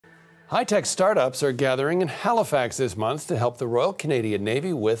High-tech startups are gathering in Halifax this month to help the Royal Canadian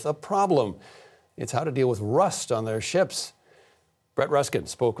Navy with a problem. It's how to deal with rust on their ships. Brett Ruskin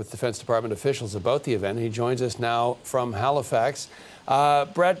spoke with Defense Department officials about the event. He joins us now from Halifax.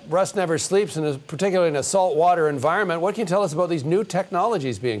 Brett, rust never sleeps, particularly in a saltwater environment. What can you tell us about these new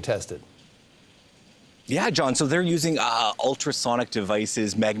technologies being tested? Yeah, John, so they're using ultrasonic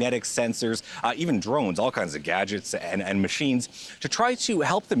devices, magnetic sensors, even drones, all kinds of gadgets and machines to try to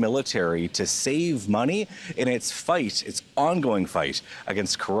help the military to save money in its ongoing fight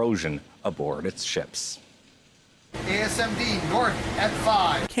against corrosion aboard its ships. ASMD north at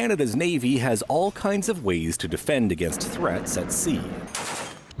 5. Canada's Navy has all kinds of ways to defend against threats at sea.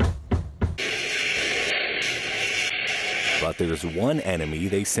 But there's one enemy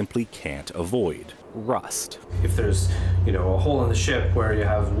they simply can't avoid: rust. If there's, a hole in the ship where you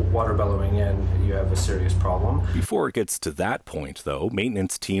have water bellowing in, you have a serious problem. Before it gets to that point, though,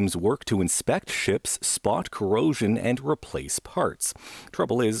 maintenance teams work to inspect ships, spot corrosion, and replace parts.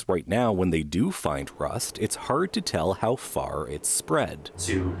 Trouble is, right now, when they do find rust, it's hard to tell how far it's spread.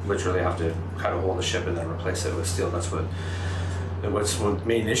 So you literally have to cut a hole in the ship and then replace it with steel. That's what's the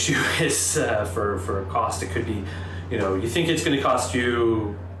main issue is for cost. It could be, you think it's going to cost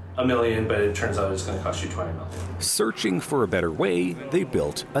you $1 million, but it turns out it's going to cost you $20 million. Searching for a better way, they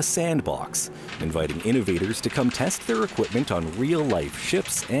built a sandbox, inviting innovators to come test their equipment on real-life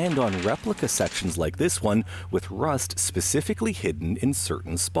ships and on replica sections like this one, with rust specifically hidden in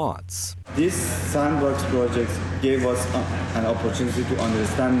certain spots. This sandbox project gave us an opportunity to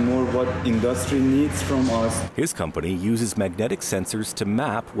understand more what industry needs from us. His company uses magnetic sensors to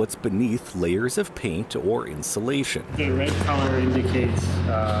map what's beneath layers of paint or insulation. The red color indicates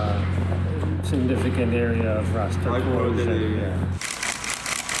significant area of rust.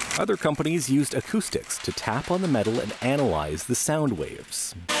 Other companies used acoustics to tap on the metal and analyze the sound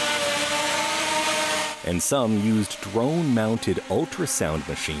waves. And some used drone-mounted ultrasound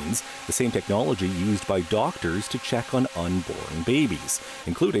machines, the same technology used by doctors to check on unborn babies,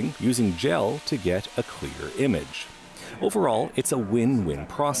 including using gel to get a clear image. Overall, it's a win-win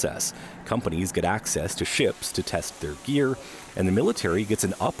process. Companies get access to ships to test their gear, and the military gets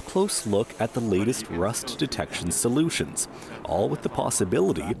an up-close look at the latest rust detection solutions, all with the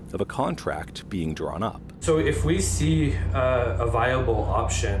possibility of a contract being drawn up. So if we see a viable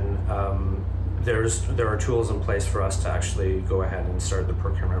option, there are tools in place for us to actually go ahead and start the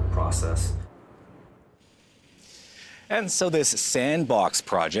procurement process. And so this sandbox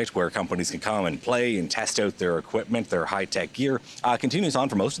project, where companies can come and play and test out their equipment, their high-tech gear, continues on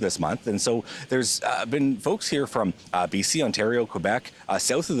for most of this month. And so there's been folks here from BC, Ontario, Quebec,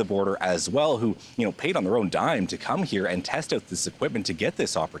 south of the border as well, who paid on their own dime to come here and test out this equipment to get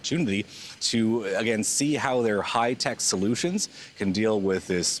this opportunity to, again, see how their high-tech solutions can deal with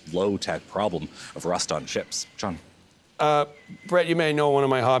this low-tech problem of rust on ships. John. Brett, you may know one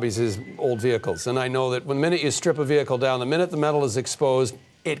of my hobbies is old vehicles, and I know that the minute you strip a vehicle down, the minute the metal is exposed,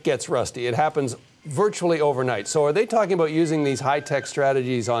 it gets rusty. It happens virtually overnight. So are they talking about using these high-tech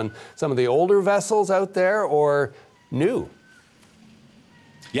strategies on some of the older vessels out there, or new?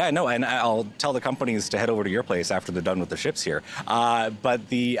 Yeah, no, and I'll tell the companies to head over to your place after they're done with the ships here. But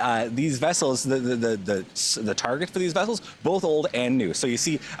these vessels, the target for these vessels, both old and new. So you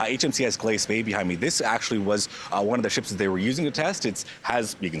see HMCS Glace Bay behind me. This actually was one of the ships that they were using to test.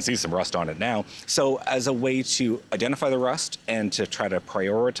 You can see some rust on it now. So as a way to identify the rust and to try to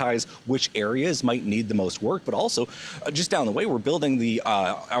prioritize which areas might need the most work, but also just down the way, we're building the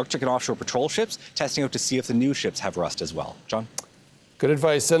Arctic and offshore patrol ships, testing out to see if the new ships have rust as well. John? Good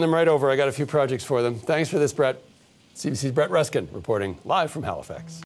advice. Send them right over. I got a few projects for them. Thanks for this, Brett. CBC's Brett Ruskin reporting live from Halifax.